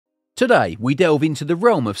Today, we delve into the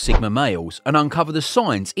realm of Sigma males and uncover the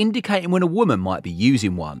signs indicating when a woman might be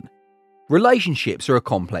using one. Relationships are a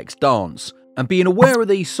complex dance, and being aware of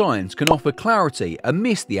these signs can offer clarity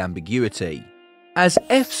amidst the ambiguity. As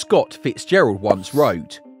F. Scott Fitzgerald once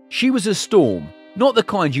wrote, "She was a storm, not the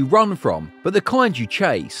kind you run from, but the kind you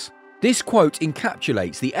chase." This quote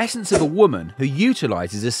encapsulates the essence of a woman who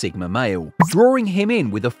utilises a Sigma male, drawing him in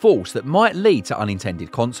with a force that might lead to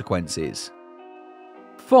unintended consequences.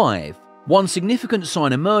 5. One significant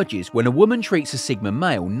sign emerges when a woman treats a Sigma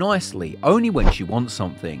male nicely only when she wants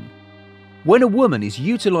something. When a woman is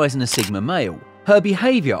utilising a Sigma male, her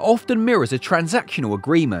behaviour often mirrors a transactional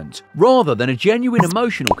agreement rather than a genuine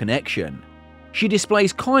emotional connection. She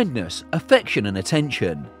displays kindness, affection and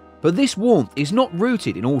attention, but this warmth is not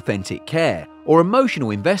rooted in authentic care or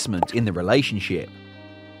emotional investment in the relationship.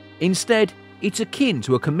 Instead, it's akin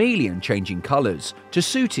to a chameleon changing colours to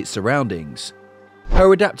suit its surroundings.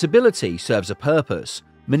 Her adaptability serves a purpose,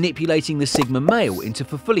 manipulating the Sigma male into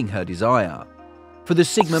fulfilling her desire. For the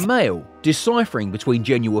Sigma male, deciphering between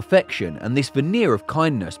genuine affection and this veneer of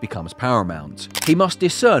kindness becomes paramount. He must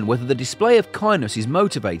discern whether the display of kindness is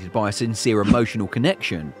motivated by a sincere emotional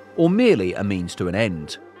connection or merely a means to an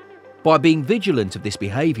end. By being vigilant of this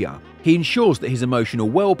behaviour, he ensures that his emotional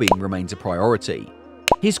well-being remains a priority.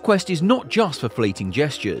 His quest is not just for fleeting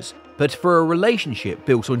gestures, but for a relationship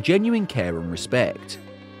built on genuine care and respect.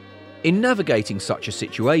 In navigating such a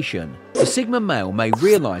situation, the Sigma male may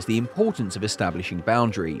realise the importance of establishing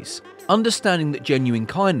boundaries. Understanding that genuine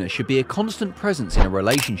kindness should be a constant presence in a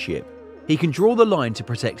relationship, he can draw the line to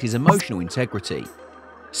protect his emotional integrity.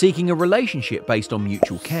 Seeking a relationship based on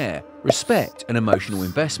mutual care, respect and emotional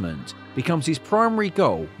investment becomes his primary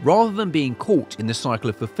goal rather than being caught in the cycle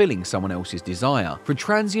of fulfilling someone else's desire for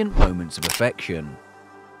transient moments of affection.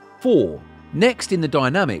 4. Next in the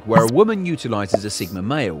dynamic where a woman utilises a Sigma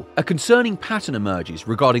male, a concerning pattern emerges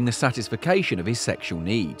regarding the satisfaction of his sexual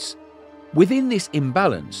needs. Within this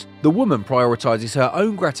imbalance, the woman prioritises her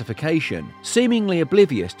own gratification, seemingly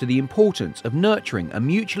oblivious to the importance of nurturing a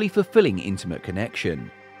mutually fulfilling intimate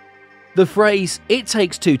connection. The phrase, "it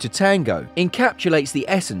takes two to tango," encapsulates the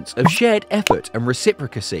essence of shared effort and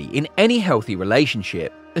reciprocity in any healthy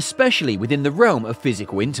relationship, especially within the realm of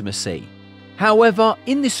physical intimacy. However,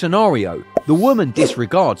 in this scenario, the woman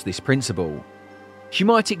disregards this principle. She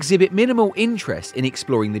might exhibit minimal interest in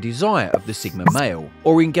exploring the desire of the Sigma male,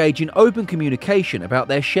 or engage in open communication about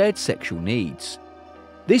their shared sexual needs.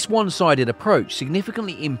 This one-sided approach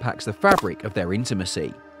significantly impacts the fabric of their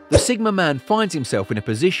intimacy. The Sigma man finds himself in a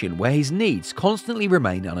position where his needs constantly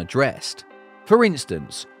remain unaddressed. For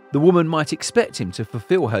instance, the woman might expect him to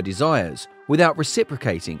fulfill her desires without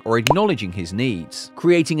reciprocating or acknowledging his needs,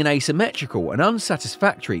 creating an asymmetrical and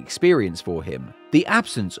unsatisfactory experience for him. The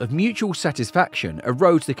absence of mutual satisfaction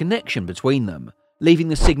erodes the connection between them, leaving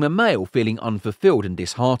the Sigma male feeling unfulfilled and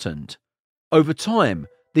disheartened. Over time,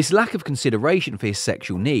 this lack of consideration for his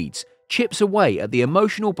sexual needs chips away at the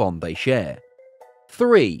emotional bond they share.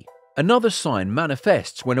 3. Another sign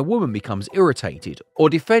manifests when a woman becomes irritated or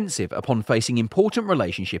defensive upon facing important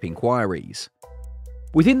relationship inquiries.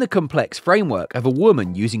 Within the complex framework of a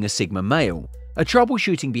woman using a Sigma male, a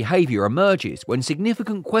troubleshooting behaviour emerges when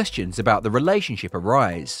significant questions about the relationship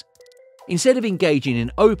arise. Instead of engaging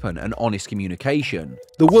in open and honest communication,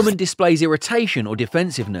 the woman displays irritation or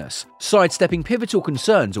defensiveness, sidestepping pivotal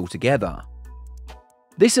concerns altogether.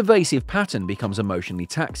 This evasive pattern becomes emotionally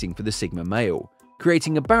taxing for the Sigma male,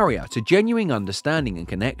 creating a barrier to genuine understanding and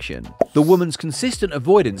connection. The woman's consistent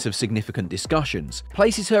avoidance of significant discussions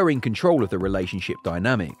places her in control of the relationship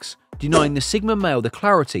dynamics, denying the Sigma male the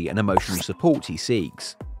clarity and emotional support he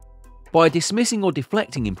seeks. By dismissing or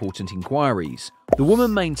deflecting important inquiries, the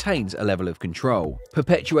woman maintains a level of control,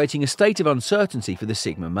 perpetuating a state of uncertainty for the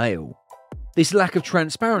Sigma male. This lack of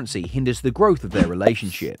transparency hinders the growth of their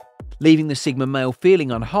relationship, leaving the Sigma male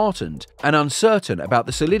feeling unheartened and uncertain about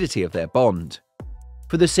the solidity of their bond.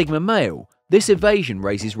 For the Sigma male, this evasion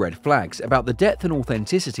raises red flags about the depth and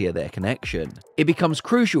authenticity of their connection. It becomes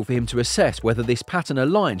crucial for him to assess whether this pattern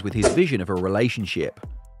aligns with his vision of a relationship,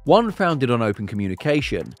 one founded on open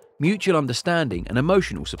communication, mutual understanding and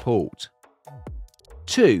emotional support.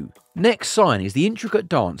 2. Next sign is the intricate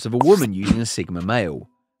dance of a woman using a Sigma male.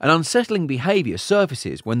 An unsettling behaviour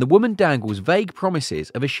surfaces when the woman dangles vague promises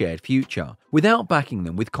of a shared future without backing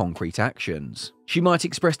them with concrete actions. She might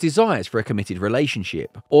express desires for a committed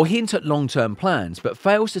relationship or hint at long-term plans but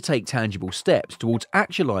fails to take tangible steps towards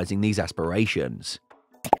actualising these aspirations.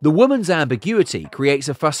 The woman's ambiguity creates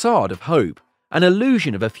a facade of hope, an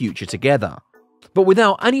illusion of a future together. But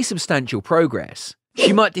without any substantial progress,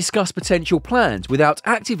 She might discuss potential plans without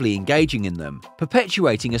actively engaging in them,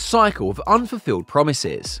 perpetuating a cycle of unfulfilled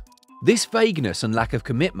promises. This vagueness and lack of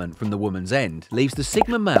commitment from the woman's end leaves the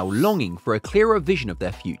Sigma male longing for a clearer vision of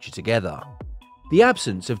their future together. The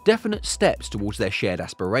absence of definite steps towards their shared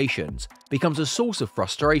aspirations becomes a source of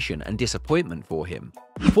frustration and disappointment for him.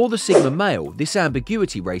 For the Sigma male, this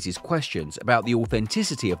ambiguity raises questions about the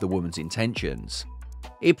authenticity of the woman's intentions.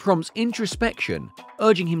 It prompts introspection,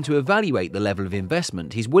 urging him to evaluate the level of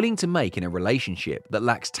investment he's willing to make in a relationship that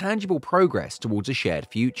lacks tangible progress towards a shared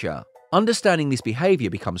future. Understanding this behavior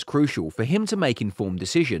becomes crucial for him to make informed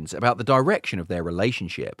decisions about the direction of their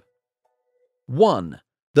relationship. 1.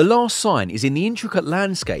 The last sign is in the intricate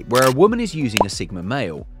landscape where a woman is using a Sigma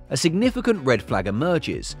male. A significant red flag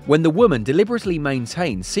emerges when the woman deliberately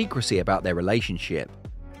maintains secrecy about their relationship.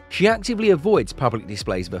 She actively avoids public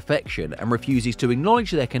displays of affection and refuses to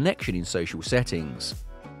acknowledge their connection in social settings.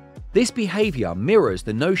 This behavior mirrors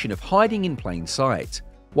the notion of hiding in plain sight,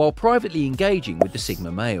 while privately engaging with the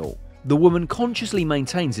Sigma male. The woman consciously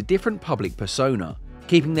maintains a different public persona,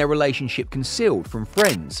 keeping their relationship concealed from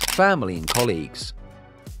friends, family, and colleagues.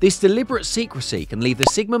 This deliberate secrecy can leave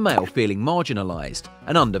the Sigma male feeling marginalized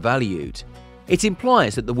and undervalued. It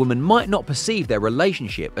implies that the woman might not perceive their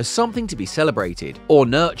relationship as something to be celebrated or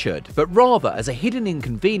nurtured, but rather as a hidden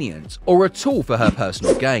inconvenience or a tool for her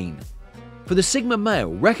personal gain. For the Sigma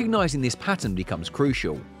male, recognizing this pattern becomes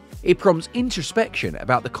crucial. It prompts introspection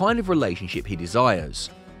about the kind of relationship he desires,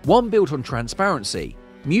 one built on transparency,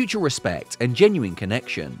 mutual respect, and genuine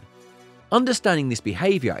connection. Understanding this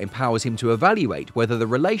behavior empowers him to evaluate whether the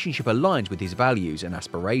relationship aligns with his values and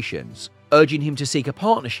aspirations, urging him to seek a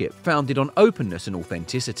partnership founded on openness and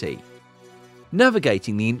authenticity.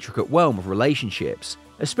 Navigating the intricate realm of relationships,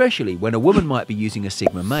 especially when a woman might be using a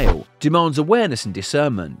Sigma male, demands awareness and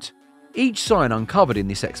discernment. Each sign uncovered in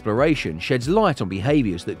this exploration sheds light on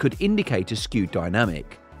behaviors that could indicate a skewed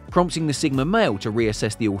dynamic, prompting the Sigma male to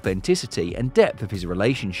reassess the authenticity and depth of his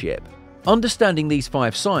relationship. Understanding these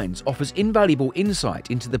 5 signs offers invaluable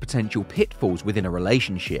insight into the potential pitfalls within a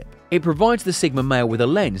relationship. It provides the Sigma male with a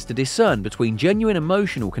lens to discern between genuine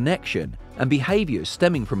emotional connection and behaviors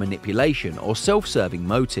stemming from manipulation or self-serving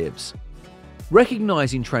motives.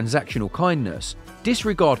 Recognizing transactional kindness,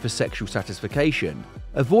 disregard for sexual satisfaction,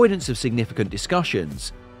 avoidance of significant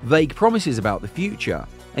discussions, vague promises about the future,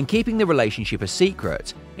 and keeping the relationship a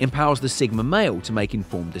secret empowers the Sigma male to make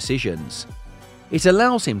informed decisions. It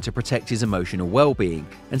allows him to protect his emotional well-being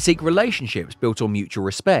and seek relationships built on mutual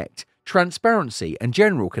respect, transparency, and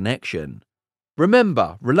general connection.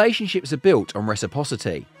 Remember, relationships are built on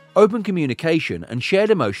reciprocity, open communication, and shared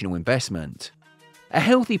emotional investment. A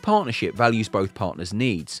healthy partnership values both partners'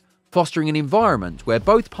 needs, fostering an environment where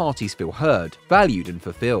both parties feel heard, valued, and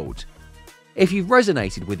fulfilled. If you've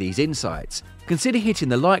resonated with these insights, consider hitting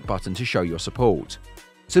the like button to show your support.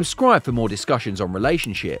 Subscribe for more discussions on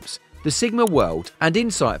relationships, the Sigma world, and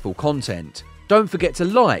insightful content. Don't forget to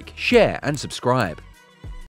like, share, and subscribe.